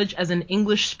privilege as an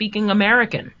English-speaking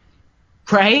American,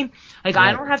 right? Like,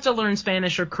 I don't have to learn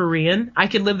Spanish or Korean. I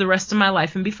could live the rest of my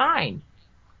life and be fine.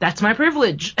 That's my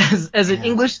privilege as an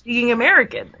English-speaking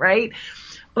American, right?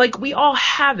 Like, we all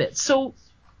have it. So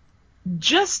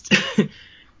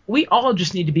we all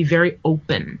just need to be very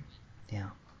open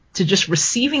to just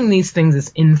receiving these things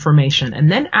as information and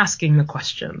then asking the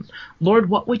question, Lord,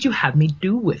 what would you have me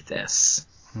do with this?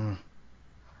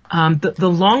 The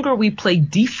longer we play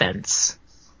defense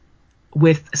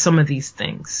with some of these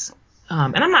things,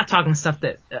 and I'm not talking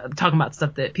talking about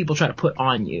stuff that people try to put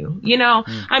on you,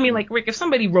 I mean, like, Rick, if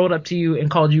somebody rolled up to you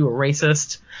and called you a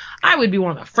racist, I would be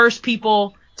one of the first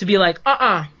people to be like,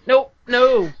 nope,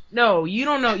 No, you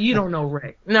don't know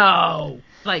Rick. No,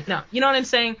 like, no, you know what I'm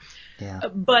saying? Yeah.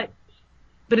 But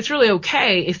it's really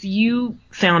okay if you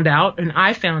found out and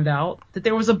I found out that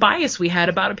there was a bias we had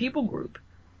about a people group.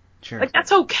 Sure. Like,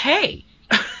 that's okay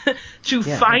to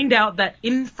Yeah. find out that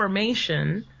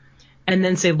information and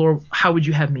then say, Lord, how would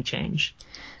you have me change?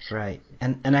 Right.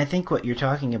 And I think what you're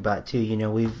talking about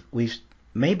too, we've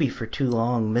maybe for too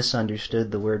long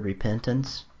misunderstood the word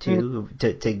repentance too,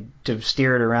 to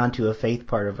steer it around to a faith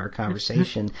part of our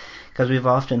conversation, because we've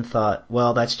often thought,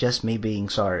 well, that's just me being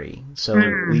sorry.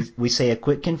 So we say a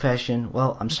quick confession,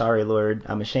 well, I'm sorry, Lord,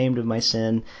 I'm ashamed of my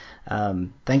sin.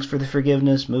 Thanks for the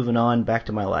forgiveness, moving on, back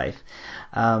to my life.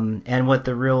 And what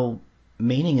the real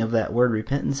meaning of that word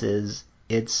repentance is,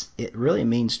 it really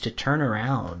means to turn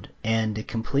around and to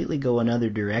completely go another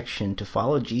direction, to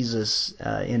follow Jesus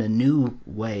in a new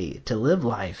way, to live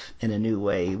life in a new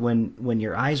way. When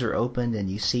your eyes are opened and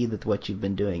you see that what you've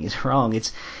been doing is wrong,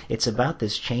 it's about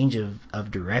this change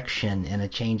of direction and a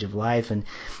change of life. And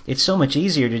it's so much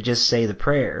easier to just say the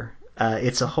prayer.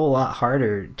 It's a whole lot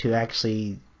harder to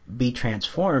actually be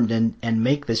transformed and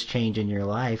make this change in your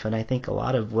life. And I think a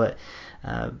lot of what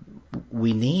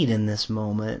we need in this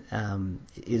moment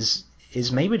is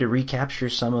maybe to recapture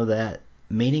some of that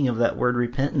meaning of that word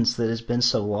repentance that has been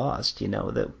so lost.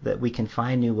 That we can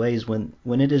find new ways when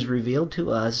it is revealed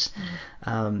to us,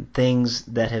 things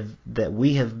that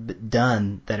we have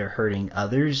done that are hurting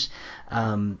others.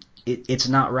 It's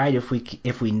not right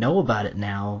if we know about it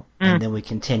now and then we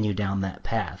continue down that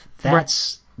path.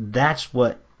 That's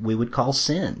what we would call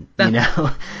sin.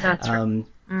 That's right.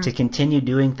 To continue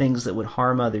doing things that would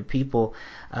harm other people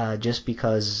just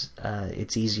because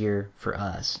it's easier for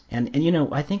us. And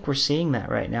I think we're seeing that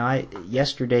right now.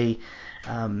 Yesterday,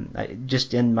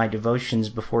 just in my devotions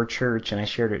before church, and I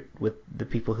shared it with the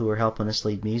people who were helping us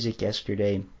lead music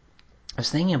yesterday, I was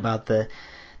thinking about the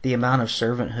amount of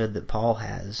servanthood that Paul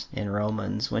has in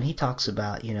Romans when he talks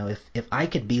about, if I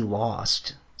could be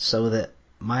lost so that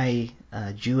my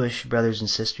Jewish brothers and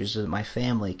sisters of my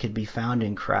family could be found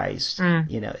in Christ.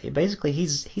 Basically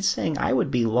he's saying I would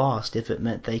be lost if it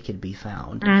meant they could be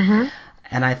found.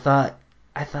 And I thought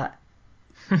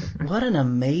what an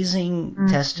amazing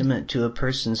testament to a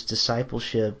person's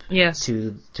discipleship, Yes.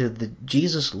 to the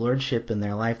Jesus lordship in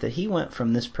their life, that he went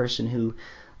from this person who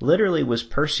literally was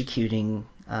persecuting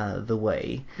the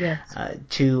way, yes,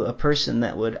 to a person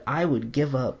that I would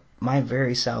give up my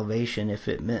very salvation if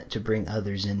it meant to bring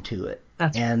others into it.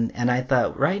 And I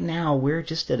thought right now we're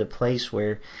just at a place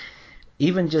where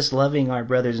even just loving our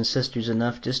brothers and sisters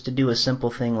enough just to do a simple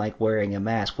thing like wearing a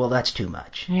mask, well, that's too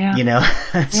much.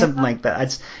 Something like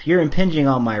that. You're impinging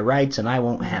on my rights and I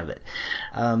won't have it.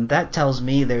 That tells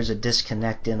me there's a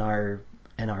disconnect in our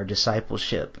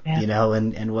discipleship,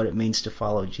 and what it means to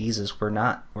follow Jesus. We're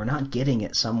not getting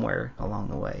it somewhere along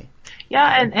the way.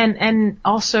 Yeah, and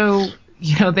also,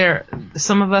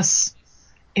 some of us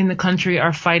in the country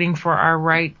are fighting for our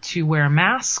right to wear a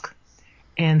mask,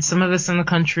 and some of us in the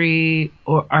country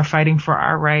are fighting for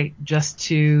our right just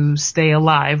to stay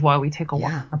alive while we take a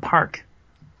walk in the park.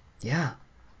 Yeah.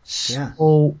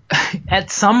 So at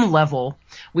some level,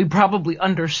 we probably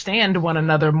understand one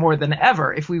another more than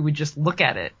ever if we would just look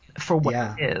at it for what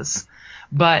it is.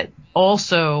 But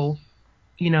also,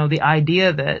 the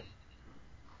idea that,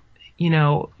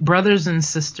 brothers and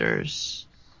sisters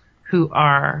who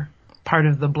are part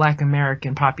of the Black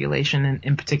American population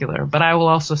in particular, but I will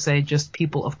also say just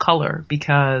people of color,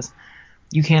 because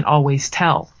you can't always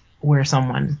tell where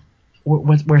someone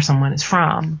is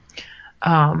from.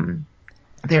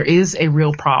 There is a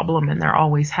real problem, and there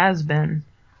always has been,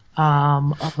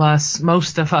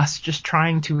 most of us just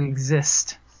trying to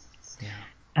exist.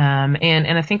 And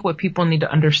I think what people need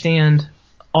to understand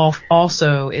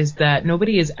also is that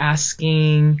nobody is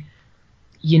asking,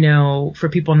 for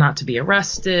people not to be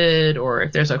arrested, or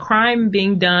if there's a crime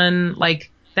being done,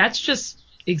 like, that's just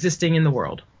existing in the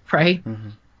world, right? Mm-hmm.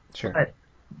 Sure.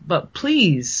 But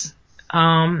please,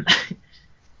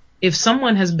 if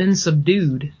someone has been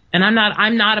subdued, and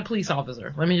I'm not a police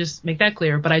officer, let me just make that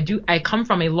clear, but I come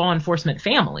from a law enforcement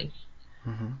family.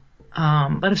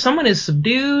 Mm-hmm. But if someone is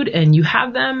subdued and you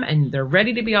have them and they're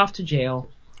ready to be off to jail,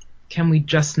 can we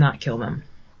just not kill them?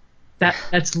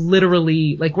 That's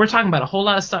literally, like, we're talking about a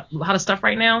lot of stuff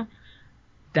right now.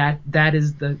 That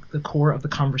is the core of the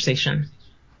conversation.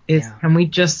 Can we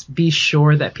just be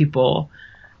sure that people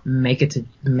make it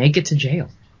to jail?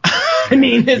 I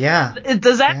mean,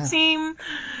 does that seem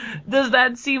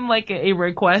like a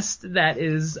request that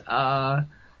is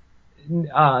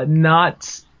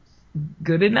not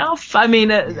good enough? I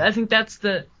mean, I think that's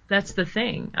the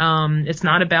thing. It's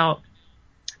not about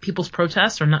people's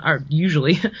protests are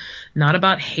usually not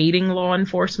about hating law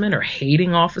enforcement or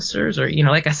hating officers or,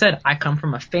 like I said, I come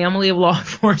from a family of law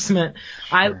enforcement.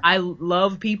 Sure. I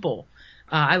love people.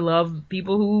 I love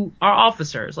people who are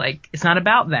officers. Like, it's not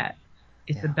about that.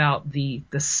 It's about the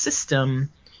system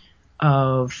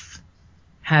of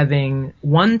having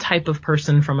one type of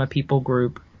person from a people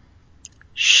group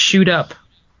shoot up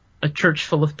a church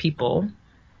full of people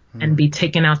and be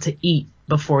taken out to eat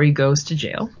before he goes to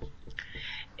jail.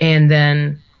 And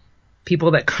then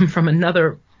people that come from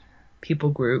another people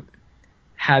group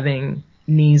having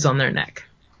knees on their neck.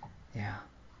 Yeah.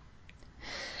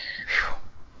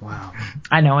 Wow.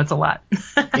 I know it's a lot.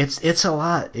 It's a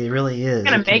lot. It really is. We're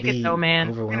gonna It can make be it though, man.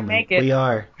 We're overwhelming. gonna make it. We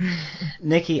are.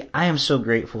 Nikki, I am so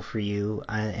grateful for you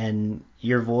and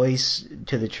your voice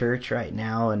to the church right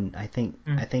now, and I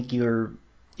think you're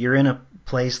in a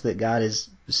place that God has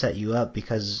set you up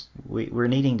because we're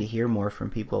needing to hear more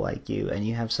from people like you, and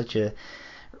you have such a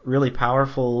really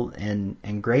powerful and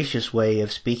gracious way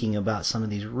of speaking about some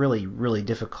of these really, really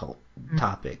difficult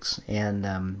topics. And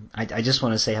I just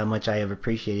want to say how much I have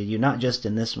appreciated you, not just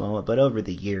in this moment, but over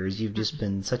the years. You've just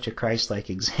been such a Christ-like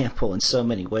example in so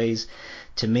many ways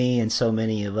to me and so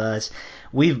many of us.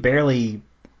 We've barely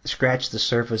scratched the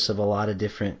surface of a lot of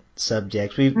different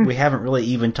subjects. We haven't really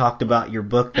even talked about your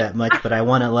book that much, but I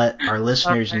want to let our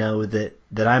listeners know that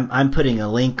I'm putting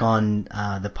a link on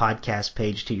the podcast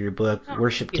page to your book,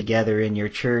 Worship Together in Your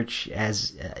Church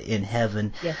as in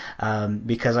Heaven,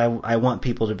 because I want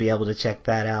people to be able to check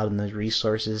that out and those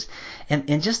resources.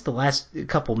 And just the last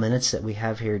couple minutes that we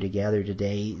have here together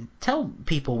today, tell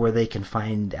people where they can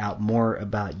find out more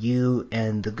about you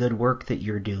and the good work that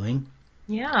you're doing.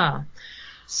 Yeah.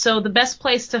 So the best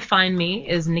place to find me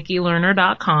is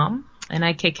NikkiLerner.com,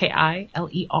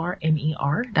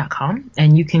 NikkiLerner.com,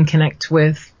 and you can connect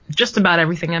with just about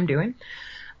everything I'm doing.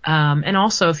 And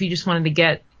also, if you just wanted to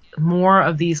get more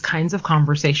of these kinds of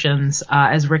conversations,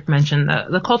 as Rick mentioned,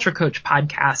 the Culture Coach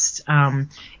podcast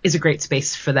is a great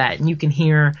space for that, and you can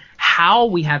hear how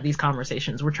we have these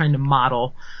conversations. We're trying to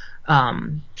model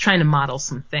some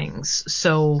things.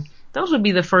 So those would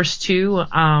be the first two.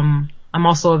 I'm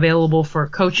also available for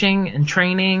coaching and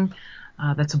training.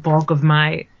 That's a bulk of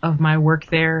my work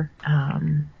there.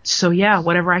 So yeah,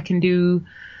 whatever I can do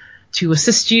to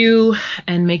assist you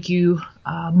and make you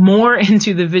more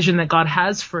into the vision that God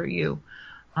has for you,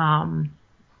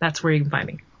 that's where you can find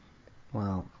me.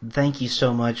 Well, thank you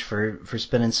so much for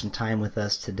spending some time with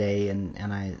us today,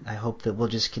 and I hope that we'll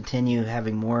just continue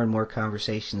having more and more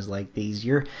conversations like these.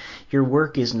 Your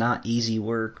work is not easy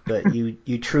work, but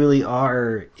you truly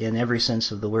are, in every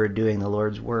sense of the word, doing the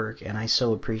Lord's work, and I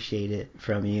so appreciate it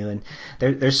from you. And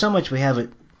there's so much we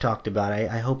haven't talked about.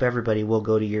 I hope everybody will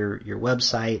go to your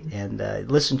website and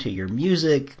listen to your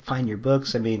music, find your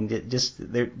books. I mean,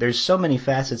 there's so many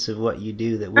facets of what you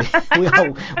do that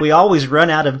we always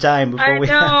run out of time before we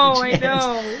have a chance.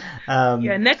 I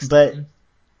know. Next time.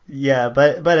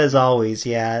 But as always,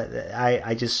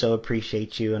 I just so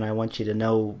appreciate you, and I want you to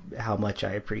know how much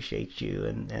I appreciate you,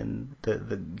 and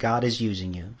the God is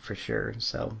using you for sure.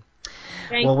 So,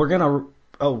 we're gonna.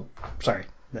 Oh, sorry.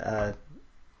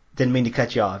 Didn't mean to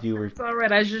cut you off. You were. It's all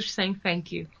right. I was just saying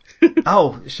thank you.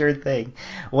 Oh, sure thing.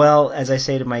 Well, as I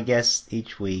say to my guests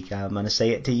each week, I'm going to say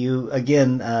it to you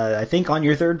again, I think on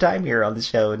your third time here on the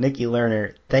show. Nikki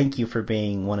Lerner, thank you for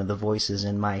being one of the voices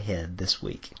in my head this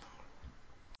week.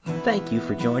 Thank you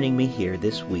for joining me here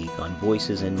this week on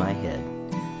Voices in My Head.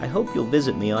 I hope you'll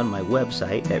visit me on my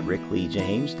website at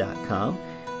rickleejames.com,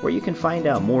 where you can find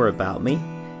out more about me,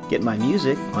 get my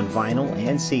music on vinyl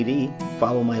and CD,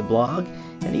 follow my blog,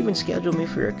 and even schedule me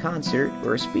for a concert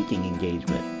or a speaking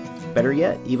engagement. Better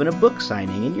yet, even a book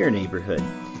signing in your neighborhood.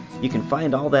 You can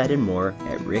find all that and more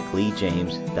at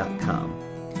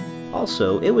rickleejames.com.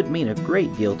 Also, it would mean a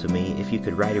great deal to me if you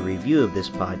could write a review of this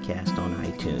podcast on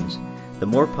iTunes. The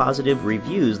more positive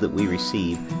reviews that we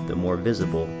receive, the more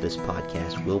visible this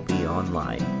podcast will be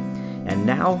online. And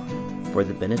now for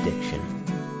the benediction.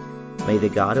 May the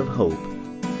God of hope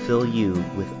fill you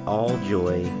with all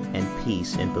joy and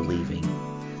peace in believing,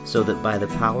 so that by the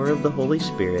power of the Holy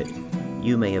Spirit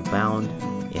you may abound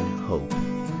in hope.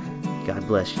 God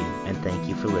bless you, and thank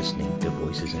you for listening to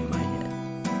Voices in My Head.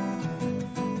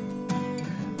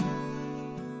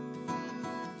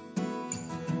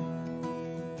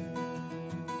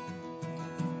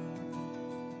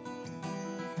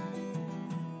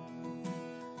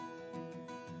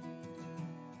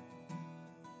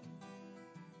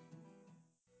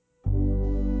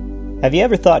 Have you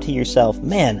ever thought to yourself,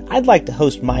 man, I'd like to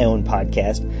host my own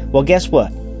podcast? Well, guess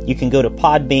what? you can go to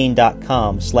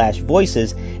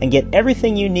podbean.com/voices and get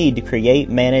everything you need to create,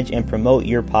 manage, and promote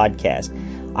your podcast.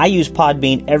 I use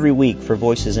Podbean every week for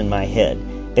Voices in My Head.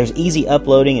 There's easy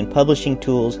uploading and publishing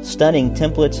tools, stunning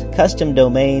templates, custom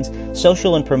domains,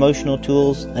 social and promotional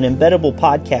tools, an embeddable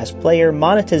podcast player,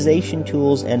 monetization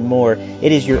tools, and more.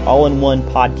 It is your all-in-one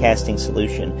podcasting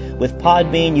solution. With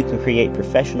Podbean, you can create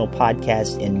professional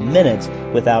podcasts in minutes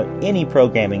without any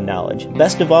programming knowledge.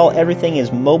 Best of all, everything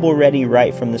is mobile ready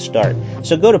right from the start.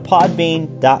 So go to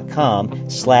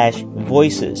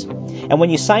podbean.com/voices. And when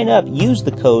you sign up, use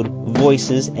the code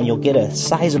VOICES and you'll get a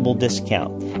sizable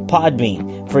discount.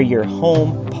 Podbean, for your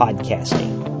home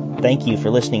podcasting. Thank you for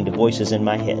listening to Voices in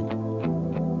My Head.